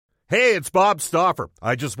Hey, it's Bob Stauffer.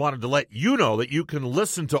 I just wanted to let you know that you can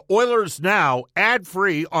listen to Oilers Now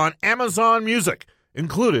ad-free on Amazon Music,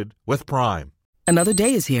 included with Prime. Another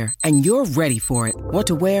day is here, and you're ready for it. What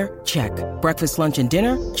to wear? Check. Breakfast, lunch, and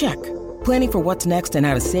dinner? Check. Planning for what's next and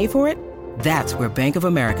how to save for it? That's where Bank of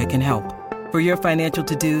America can help. For your financial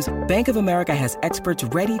to-dos, Bank of America has experts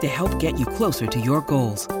ready to help get you closer to your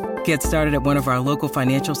goals. Get started at one of our local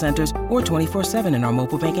financial centers or 24/7 in our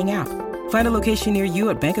mobile banking app. Find a location near you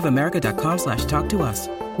at bankofamerica.com/talktous.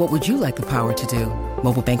 What would you like the power to do?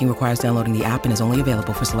 Mobile banking requires downloading the app and is only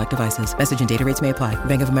available for select devices. Message and data rates may apply.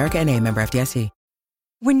 Bank of America N.A., member FDIC.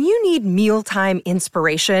 When you need mealtime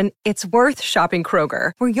inspiration, it's worth shopping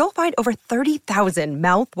Kroger, where you'll find over 30,000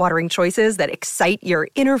 mouth-watering choices that excite your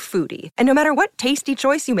inner foodie. And no matter what tasty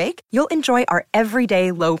choice you make, you'll enjoy our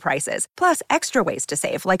everyday low prices, plus extra ways to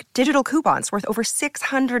save, like digital coupons worth over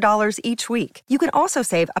 $600 each week. You can also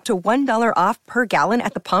save up to $1 off per gallon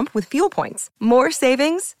at the pump with fuel points. More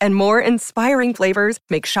savings and more inspiring flavors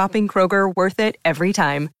make shopping Kroger worth it every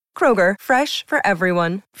time. Kroger, fresh for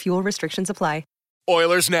everyone. Fuel restrictions apply.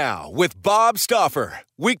 Oilers Now with Bob Stauffer.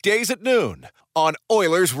 Weekdays at noon on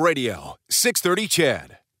Oilers Radio, 630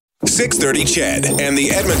 CHED. 630 CHED and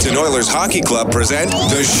the Edmonton Oilers Hockey Club present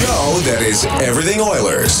the show that is everything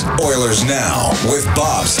Oilers. Oilers Now with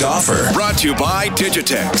Bob Stauffer. Brought to you by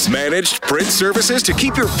Digitex. Managed print services to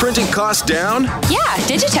keep your printing costs down? Yeah,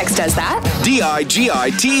 Digitex does that.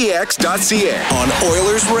 digitex.ca on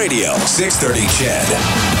Oilers Radio, 630 CHED.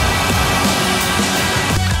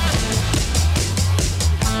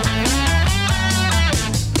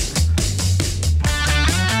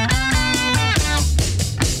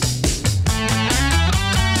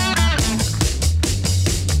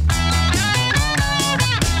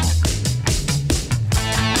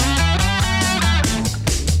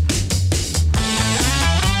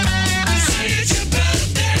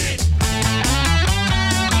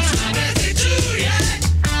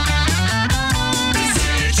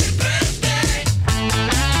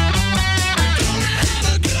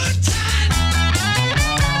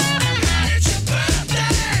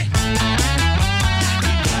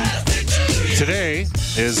 Today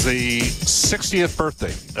is the 60th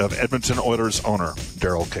birthday of Edmonton Oilers owner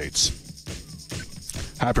Daryl Katz.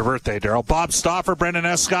 Happy birthday, Daryl. Bob Stauffer, Brendan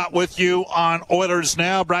Escott with you on Oilers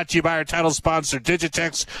Now, brought to you by our title sponsor,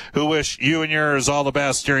 Digitex, who wish you and yours all the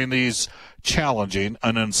best during these challenging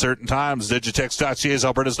and uncertain times. Digitex.ca is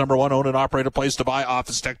Alberta's #1 owned and operated place to buy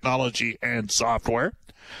office technology and software.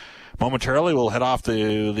 Momentarily, we'll head off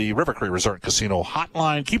to the River Cree Resort Casino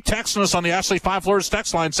hotline. Keep texting us on the Ashley Fine Floors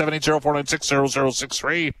text line,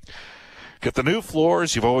 780-496-0063. Get the new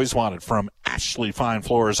floors you've always wanted from Ashley Fine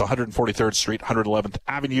Floors, 143rd Street, 111th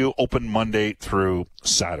Avenue, open Monday through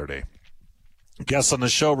Saturday. Guests on the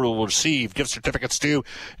show will receive gift certificates to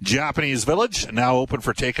Japanese Village, now open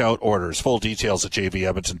for takeout orders. Full details at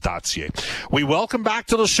jvedmonton.ca. We welcome back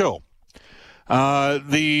to the show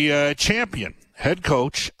the champion head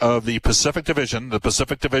coach of the Pacific Division. The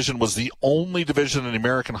Pacific Division was the only division in the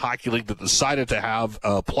American Hockey League that decided to have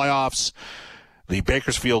playoffs. The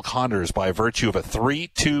Bakersfield Condors, by virtue of a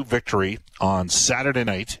 3-2 victory on Saturday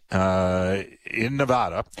night in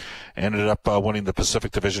Nevada, ended up winning the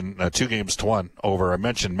Pacific Division 2-1 over, I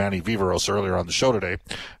mentioned Manny Viveros earlier on the show today,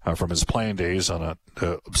 from his playing days on a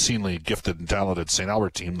obscenely gifted and talented St.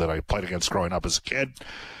 Albert team that I played against growing up as a kid.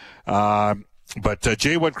 But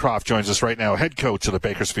Jay Woodcroft joins us right now, head coach of the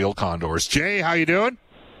Bakersfield Condors. Jay, how you doing?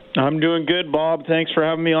 I'm doing good, Bob. Thanks for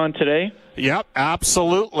having me on today. Yep,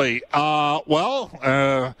 absolutely.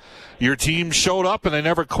 Your team showed up and they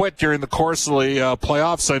never quit during the course of the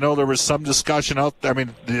playoffs. I know there was some discussion out there. I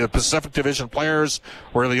mean, the Pacific Division players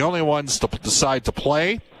were the only ones to decide to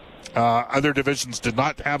play. Other divisions did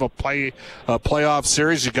not have a playoff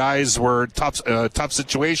series. You guys were tough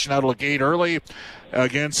situation out of the gate early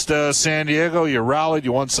against San Diego. You rallied.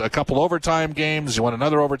 You won a couple overtime games. You won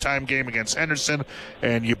another overtime game against Henderson,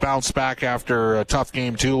 and you bounced back after a tough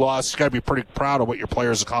Game 2 loss. You got to be pretty proud of what your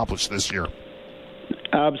players accomplished this year.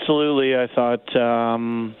 Absolutely. I thought,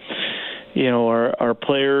 our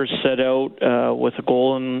players set out with a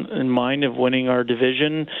goal in mind of winning our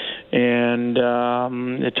division, and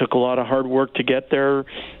it took a lot of hard work to get there.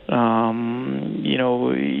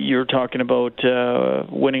 You're talking about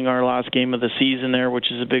winning our last game of the season there,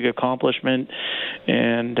 which is a big accomplishment,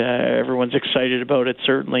 and everyone's excited about it,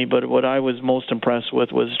 certainly. But what I was most impressed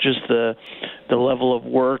with was just the level of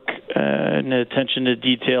work and the attention to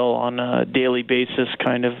detail on a daily basis,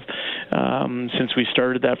 kind of since we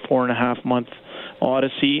started that 4.5-month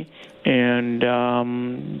odyssey, and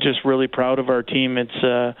just really proud of our team.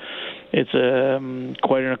 It's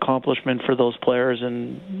quite an accomplishment for those players,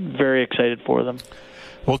 and very excited for them.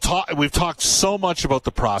 We've talked so much about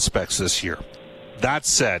the prospects this year. That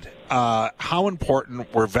said, how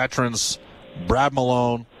important were veterans Brad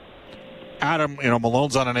Malone, Adam,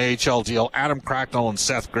 Malone's on an AHL deal, Adam Cracknell and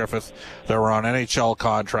Seth Griffith that were on NHL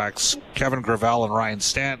contracts, Kevin Gravel and Ryan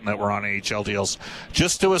Stanton that were on AHL deals,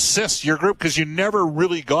 just to assist your group, because you never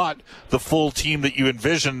really got the full team that you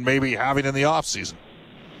envisioned maybe having in the offseason.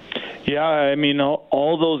 Yeah, I mean,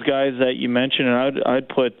 all those guys that you mentioned, and I'd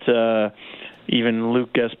put even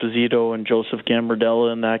Luke Esposito and Joseph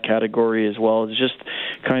Gambardella in that category as well. It's just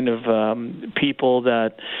kind of people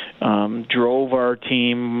that drove our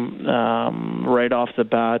team right off the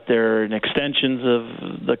bat. They're extensions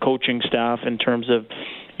of the coaching staff in terms of,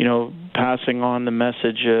 passing on the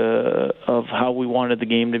message of how we wanted the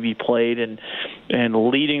game to be played and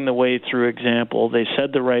leading the way through example. They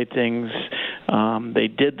said the right things. They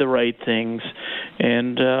did the right things.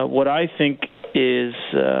 And what I think is,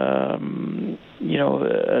 a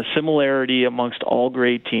similarity amongst all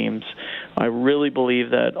great teams. I really believe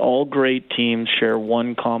that all great teams share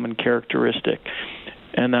one common characteristic,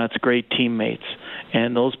 and that's great teammates.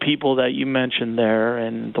 And those people that you mentioned there,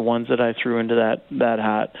 and the ones that I threw into that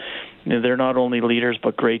hat, they're not only leaders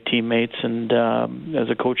but great teammates. And as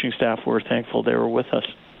a coaching staff, we're thankful they were with us.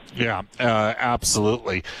 Yeah,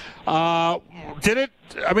 absolutely. Did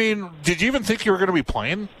you even think you were going to be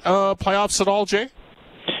playing playoffs at all, Jay?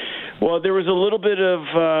 Well, there was a little bit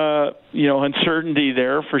of uncertainty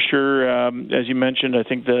there for sure. As you mentioned, I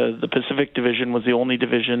think the Pacific Division was the only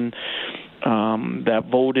division that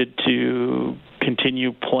voted to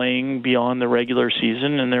continue playing beyond the regular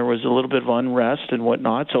season, and there was a little bit of unrest and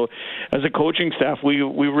whatnot. So as a coaching staff, we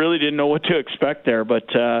really didn't know what to expect there.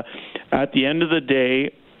 But at the end of the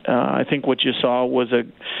day, I think what you saw was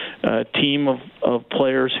a team of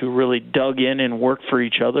players who really dug in and worked for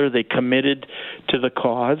each other. They committed to the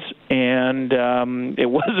cause, and it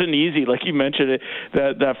wasn't easy. Like you mentioned,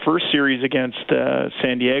 that first series against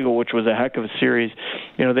San Diego, which was a heck of a series,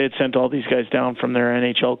 they had sent all these guys down from their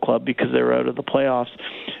NHL club because they were out of the playoffs.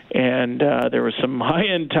 And there was some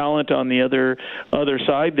high-end talent on the other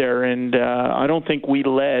side there, and I don't think we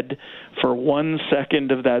led for 1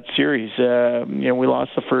 second of that series. We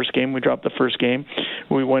lost the first game. We dropped the first game.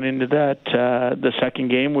 We went into the second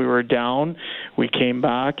game. We were down. We came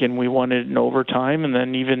back, and we won it in overtime. And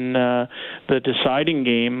then even the deciding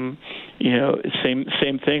game,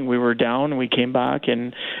 same thing. We were down, and we came back,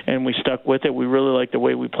 and we stuck with it. We really liked the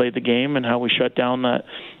way we played the game and how we shut down that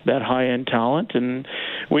high-end talent. And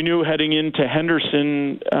we knew heading into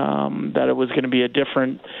Henderson that it was going to be a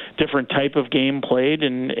different type of game played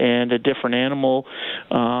and a different animal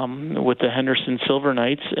with the Henderson Silver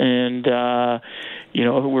Knights. And we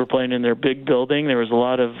were playing in their big building. There was a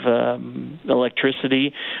lot of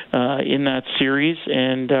electricity in that series,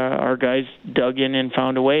 and our guys dug in and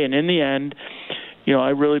found a way. And in the end, I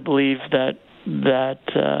really believe that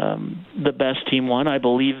the best team won. I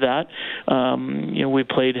believe that. We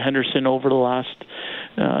played Henderson over the last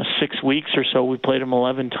 6 weeks or so. We played them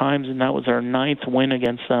 11 times, and that was our 9th win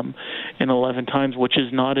against them in 11 times, which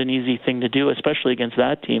is not an easy thing to do, especially against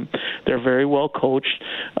that team. They're very well coached.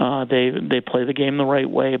 They play the game the right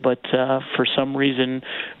way, but for some reason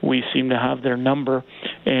we seem to have their number.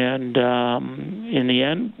 And in the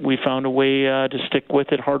end, we found a way to stick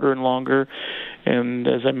with it harder and longer. And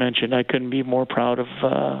as I mentioned, I couldn't be more proud of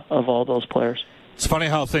all those players. It's funny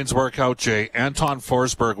how things work out, Jay. Anton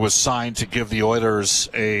Forsberg was signed to give the Oilers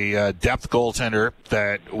a depth goaltender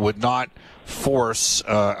that would not force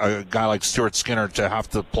a guy like Stuart Skinner to have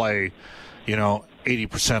to play,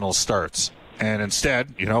 80% of starts. And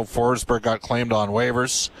instead, Forsberg got claimed on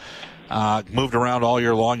waivers, moved around all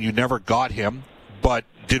year long. You never got him. But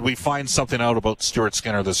did we find something out about Stuart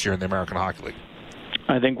Skinner this year in the American Hockey League?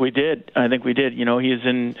 I think we did. He is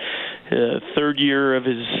in third year of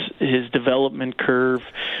his development curve.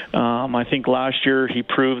 I think last year he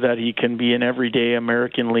proved that he can be an everyday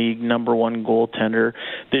American League number one goaltender.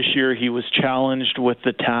 This year he was challenged with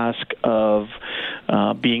the task of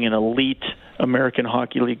being an elite American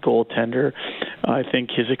Hockey League goaltender. I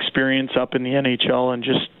think his experience up in the NHL and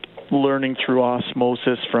just learning through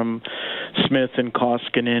osmosis from Smith and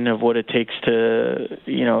Koskinen of what it takes to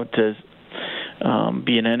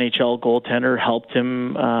be an NHL goaltender helped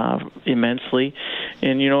him immensely.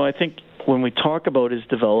 And, I think when we talk about his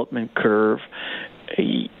development curve,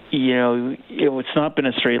 it's not been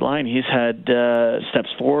a straight line. He's had steps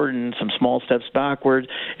forward and some small steps backward.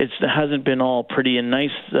 It hasn't been all pretty and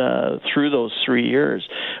nice through those 3 years.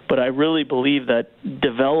 But I really believe that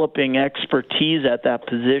developing expertise at that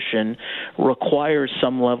position requires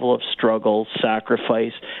some level of struggle,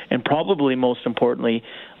 sacrifice, and probably most importantly,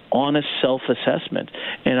 honest self-assessment.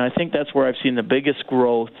 And I think that's where I've seen the biggest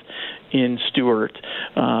growth in Stuart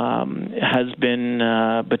has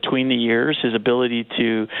been between the years, his ability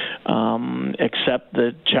to accept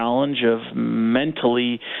the challenge of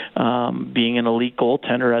mentally being an elite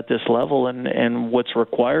goaltender at this level and what's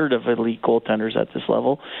required of elite goaltenders at this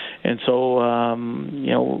level. And so,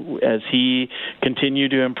 as he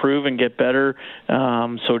continued to improve and get better,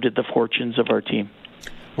 so did the fortunes of our team.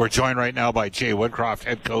 We're joined right now by Jay Woodcroft,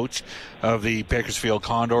 head coach of the Bakersfield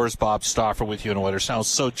Condors. Bob Stauffer with you in Oilers Now.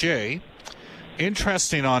 So, Jay,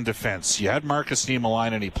 interesting on defense. You had Markus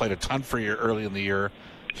Niemelainen. He played a ton for you early in the year.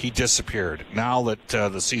 He disappeared. Now that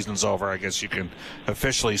the season's over, I guess you can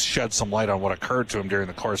officially shed some light on what occurred to him during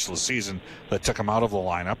the course of the season that took him out of the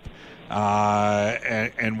lineup.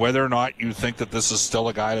 And whether or not you think that this is still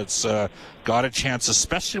a guy that's got a chance,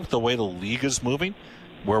 especially with the way the league is moving,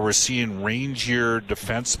 where we're seeing rangier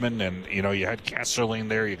defensemen, and you had Kesselring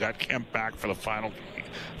there, you got Kemp back for the final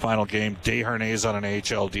game, Desharnais on an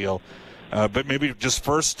AHL deal. But maybe just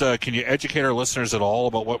first, can you educate our listeners at all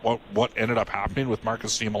about what ended up happening with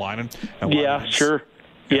Markus Niemelainen? Yeah, sure.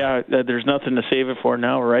 Yeah, there's nothing to save it for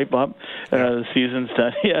now, right, Bob? The season's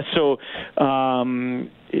done. Yeah, so,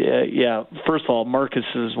 first of all, Markus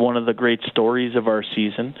is one of the great stories of our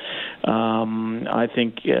season. I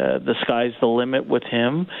think the sky's the limit with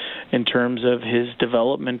him in terms of his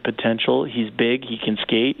development potential. He's big, he can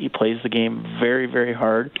skate, he plays the game very, very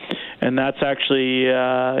hard. And that's actually,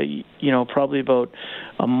 probably about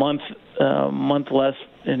a month less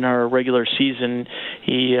in our regular season,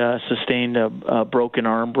 he sustained a broken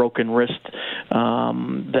arm, broken wrist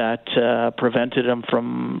that prevented him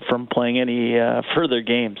from playing any further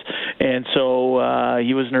games. And so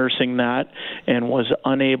he was nursing that and was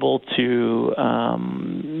unable to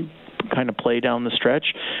kind of play down the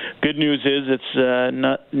stretch. Good news is it's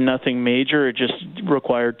nothing major. It just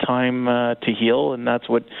required time to heal, and that's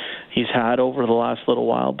what he's had over the last little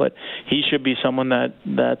while. But he should be someone that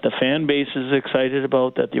the fan base is excited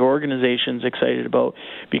about, that the organization's excited about,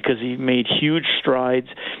 because he made huge strides.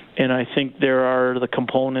 And I think there are the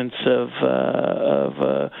components of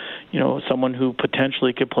someone who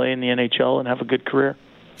potentially could play in the NHL and have a good career.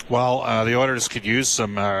 Well, the Oilers could use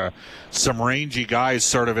some rangy guys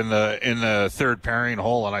sort of in the third pairing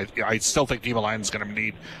hole, and I still think Niemelainen's going to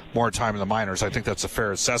need more time in the minors. I think that's a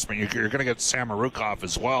fair assessment. You're going to get Sam Marukov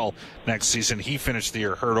as well next season. He finished the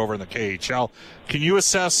year hurt over in the KHL. Can you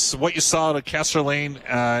assess what you saw to Kesselring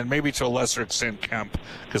and maybe to a lesser extent Kemp?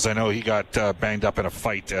 Because I know he got banged up in a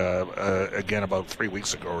fight again about 3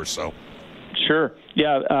 weeks ago or so. Sure.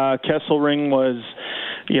 Yeah, Kesselring was...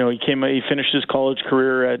 he finished his college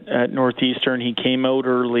career at Northeastern. He came out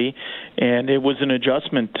early, and it was an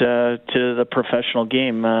adjustment to the professional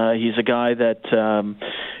game. He's a guy that,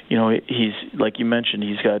 he's, like you mentioned,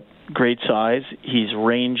 he's got great size. He's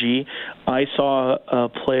rangy. I saw a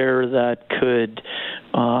player that could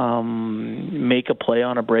make a play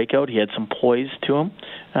on a breakout. He had some poise to him,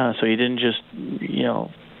 so he didn't just,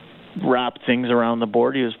 wrap things around the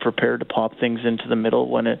board. He was prepared to pop things into the middle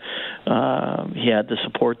when he had the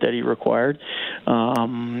support that he required.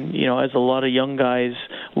 As a lot of young guys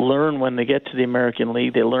learn when they get to the American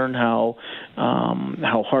League, they learn how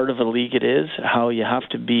hard of a league it is, how you have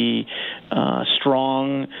to be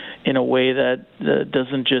strong in a way that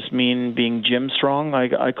doesn't just mean being gym strong.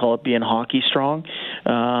 I call it being hockey strong.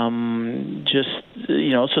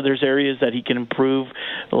 So there's areas that he can improve,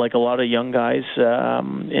 like a lot of young guys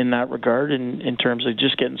in that regard, in terms of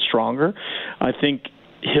just getting stronger. I think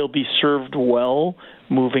he'll be served well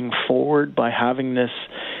moving forward by having this,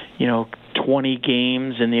 20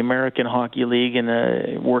 games in the American Hockey League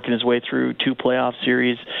and working his way through 2 playoff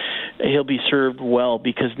series. He'll be served well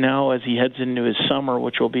because now as he heads into his summer,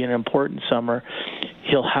 which will be an important summer,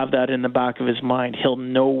 he'll have that in the back of his mind. He'll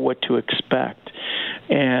know what to expect.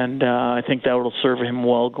 And I think that will serve him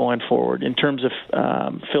well going forward. In terms of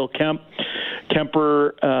Phil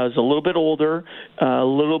Kemper is a little bit older, a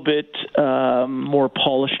little bit more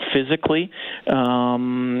polished physically.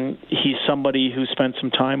 He's somebody who spent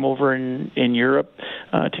some time over in Europe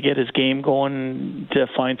to get his game going, to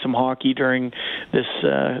find some hockey during this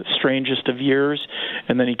strangest of years.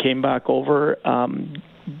 And then he came back over.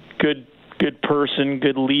 Good good person,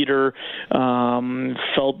 good leader.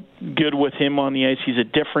 Felt good with him on the ice. He's a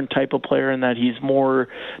different type of player in that he's more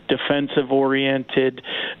defensive oriented.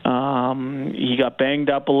 He got banged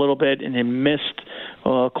up a little bit and he missed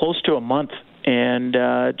close to a month. And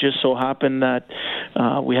just so happened that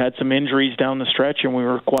we had some injuries down the stretch, and we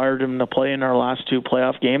required him to play in our last 2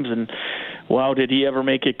 playoff games. And wow, did he ever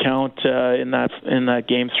make it count in that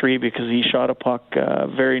game 3, because he shot a puck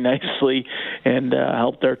very nicely and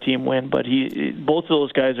helped our team win. But both of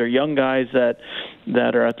those guys are young guys that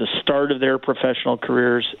are at the start of their professional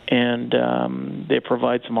careers, and they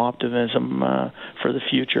provide some optimism for the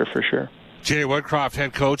future for sure. Jay Woodcroft,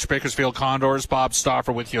 head coach, Bakersfield Condors. Bob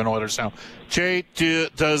Stauffer with you on Oilers Now. Jay,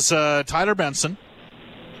 does Tyler Benson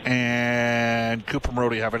and Cooper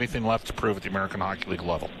Marody have anything left to prove at the American Hockey League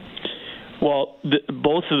level? Well,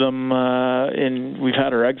 both of them, and we've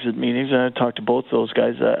had our exit meetings, and I talked to both those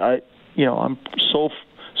guys. I'm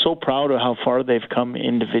so proud of how far they've come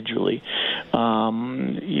individually.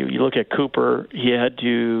 You look at Cooper, he had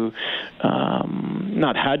to,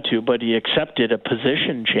 but he accepted a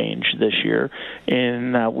position change this year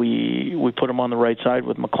in that we put him on the right side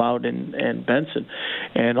with McLeod and Benson.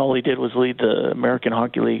 And all he did was lead the American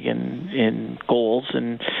Hockey League in goals.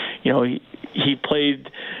 And, he played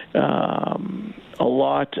a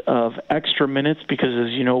lot of extra minutes because,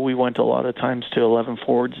 as you know, we went a lot of times to 11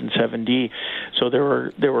 forwards and 7D. So there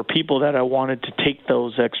were people that I wanted to take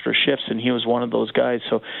those extra shifts, and he was one of those guys.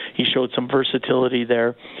 So he showed some versatility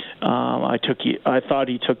there. I thought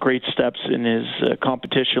he took great steps in his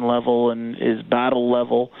competition level and his battle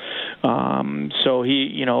level. So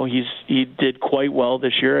he did quite well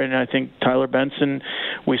this year, and I think Tyler Benson,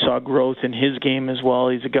 we saw growth in his game as well.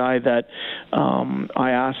 He's a guy that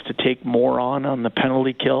I asked to take more on the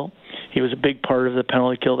penalty kill. He was a big part of the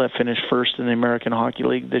penalty kill that finished first in the American Hockey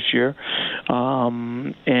League this year.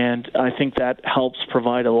 And I think that helps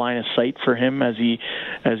provide a line of sight for him as he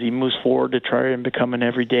moves forward to try and become an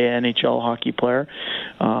everyday NHL hockey player.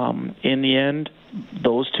 In the end,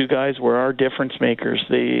 those 2 guys were our difference makers.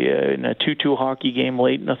 They in a 2-2 hockey game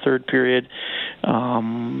late in the third period.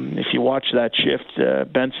 If you watch that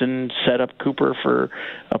shift, Benson set up Cooper for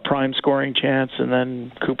a prime scoring chance, and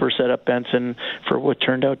then Cooper set up Benson for what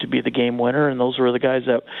turned out to be the game winner. And those were the guys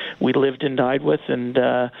that we lived and died with,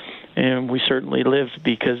 and we certainly lived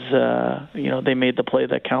because they made the play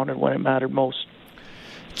that counted when it mattered most.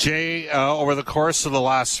 Jay, over the course of the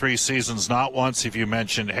last 3 seasons, not once have you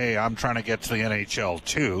mentioned, hey, I'm trying to get to the NHL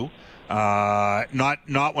too.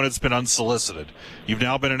 Not when it's been unsolicited. You've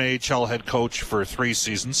now been an AHL head coach for 3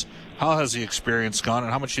 seasons. How has the experience gone,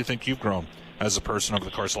 and how much do you think you've grown as a person over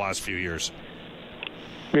the course of the last few years?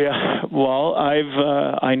 Yeah, well,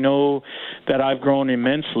 I know that I've grown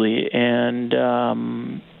immensely, and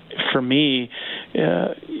for me,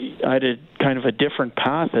 I had kind of a different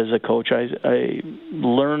path as a coach. I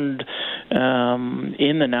learned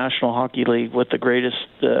in the National Hockey League with the greatest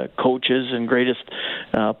coaches and greatest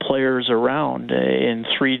players around in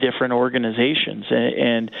 3 different organizations,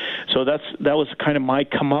 and so that was kind of my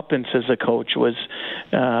comeuppance as a coach, was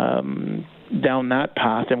down that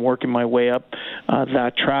path and working my way up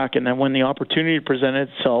that track. And then when the opportunity presented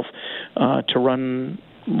itself to run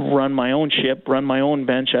my own ship, run my own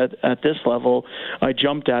bench at this level, I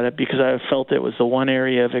jumped at it because I felt it was the one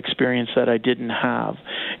area of experience that I didn't have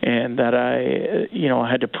and that I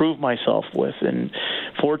had to prove myself with. And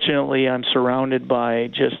fortunately, I'm surrounded by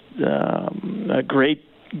just a great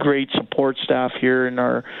support staff here, and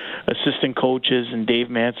our assistant coaches, and Dave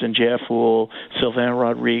Manson, Jeff Wool, Sylvain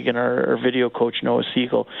Rodrigue, and our video coach Noah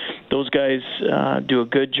Siegel. Those guys do a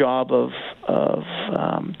good job of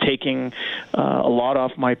taking a lot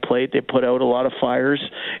off my plate. They put out a lot of fires,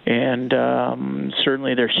 and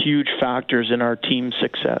certainly they're huge factors in our team's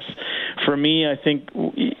success. For me, I think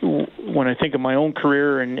when I think of my own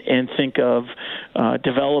career and think of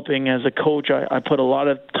developing as a coach, I put a lot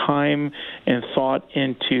of time and thought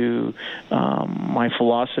into my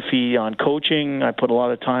philosophy on coaching. I put a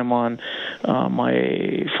lot of time on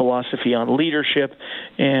my philosophy on leadership,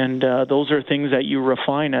 and those are things that you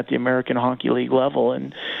refine at the American Hockey League level.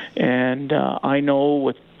 And I know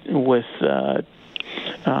with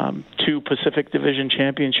 2 Pacific Division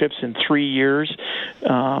championships in 3 years,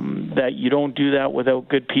 that you don't do that without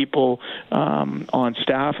good people on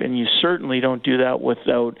staff, and you certainly don't do that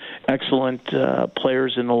without excellent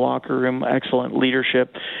players in the locker room, excellent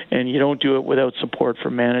leadership, and you don't do it without support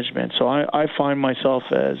from management. So I find myself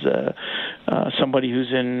as somebody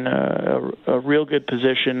who's in a real good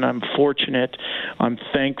position. I'm fortunate. I'm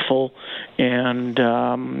thankful, and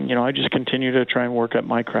I just continue to try and work at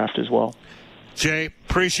my craft as well. Jay,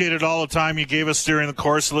 appreciated all the time you gave us during the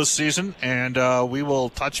course of this season, and we will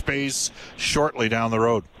touch base shortly down the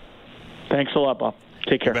road. Thanks a lot, Bob.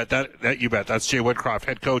 Take care. You bet. That's Jay Woodcroft,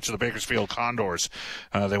 head coach of the Bakersfield Condors.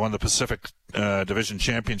 They won the Pacific Division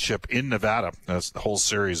Championship in Nevada. The whole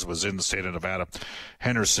series was in the state of Nevada.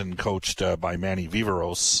 Henderson, coached by Manny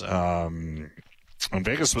Viveros. And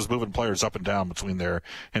Vegas was moving players up and down between their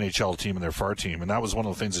NHL team and their FAR team. And that was one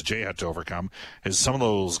of the things that Jay had to overcome, is some of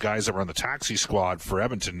those guys that were on the taxi squad for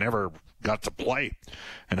Edmonton never got to play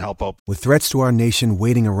and help out. With threats to our nation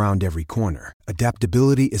waiting around every corner,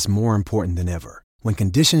 adaptability is more important than ever. When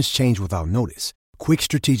conditions change without notice, quick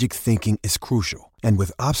strategic thinking is crucial. And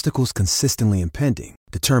with obstacles consistently impending,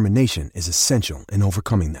 determination is essential in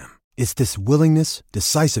overcoming them. It's this willingness,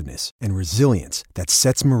 decisiveness, and resilience that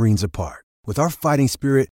sets Marines apart. With our fighting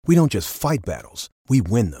spirit, we don't just fight battles, we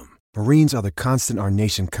win them. Marines are the constant our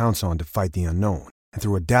nation counts on to fight the unknown. And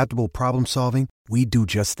through adaptable problem solving, we do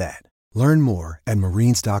just that. Learn more at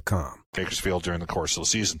Marines.com. Bakersfield during the course of the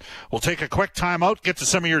season. We'll take a quick time out, get to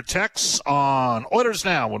some of your texts on Oilers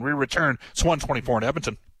Now when we return. It's 1:24 in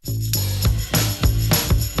Edmonton.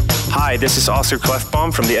 Hi, this is Oscar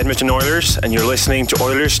Clefbaum from the Edmonton Oilers, and you're listening to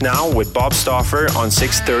Oilers Now with Bob Stauffer on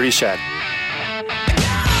 630 CHED.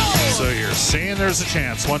 So you're saying there's a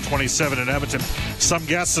chance. 127 in Edmonton. Some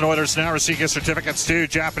guests at Oilers Now receive gift certificates to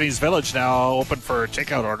Japanese Village, now open for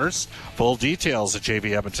takeout orders. Full details at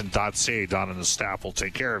jvedmonton.ca. Don and the staff will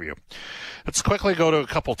take care of you. Let's quickly go to a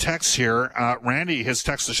couple texts here. Randy, his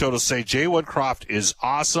text to show to say, Jay Woodcroft is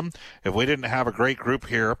awesome. If we didn't have a great group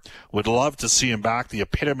here, would love to see him back. The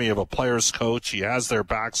epitome of a player's coach. He has their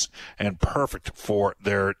backs and perfect for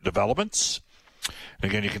their developments.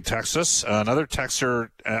 Again, you can text us. Another texter,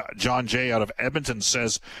 John J. out of Edmonton,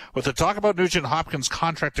 says, with the talk about Nugent Hopkins'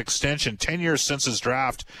 contract extension 10 years since his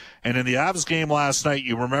draft, and in the Avs game last night,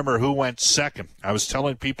 you remember who went second. I was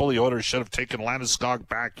telling people the Oilers should have taken Landeskog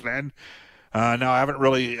back then. Now, I haven't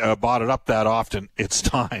really bought it up that often. It's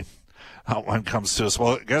time when it comes to us.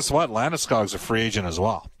 Well, guess what? Landeskog's a free agent as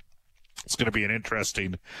well. It's going to be an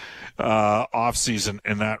interesting offseason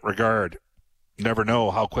in that regard. You never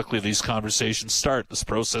know how quickly these conversations start. This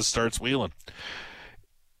process starts wheeling.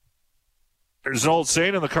 There's an old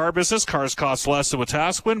saying in the car business, cars cost less than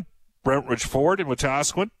Wetaskiwin. Brentridge Ford in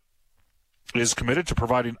Wetaskiwin is committed to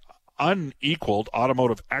providing unequaled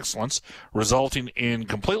automotive excellence, resulting in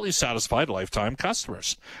completely satisfied lifetime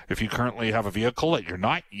customers. If you currently have a vehicle that you're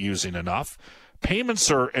not using enough, payments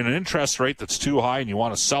are at an interest rate that's too high and you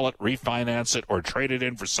want to sell it, refinance it, or trade it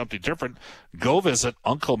in for something different, go visit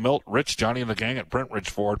Uncle Milt, Rich, Johnny, and the gang at Brentridge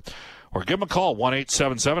Ford, or give them a call,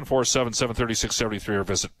 1-877-477-3673, or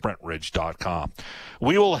visit Brentridge.com.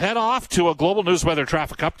 We will head off to a global news weather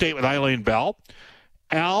traffic update with Eileen Bell.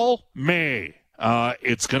 Al May.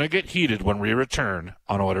 It's going to get heated when we return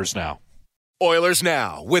on Oilers Now. Oilers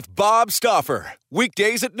Now with Bob Stauffer.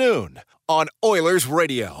 Weekdays at noon on Oilers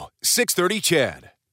Radio, 630 CHED.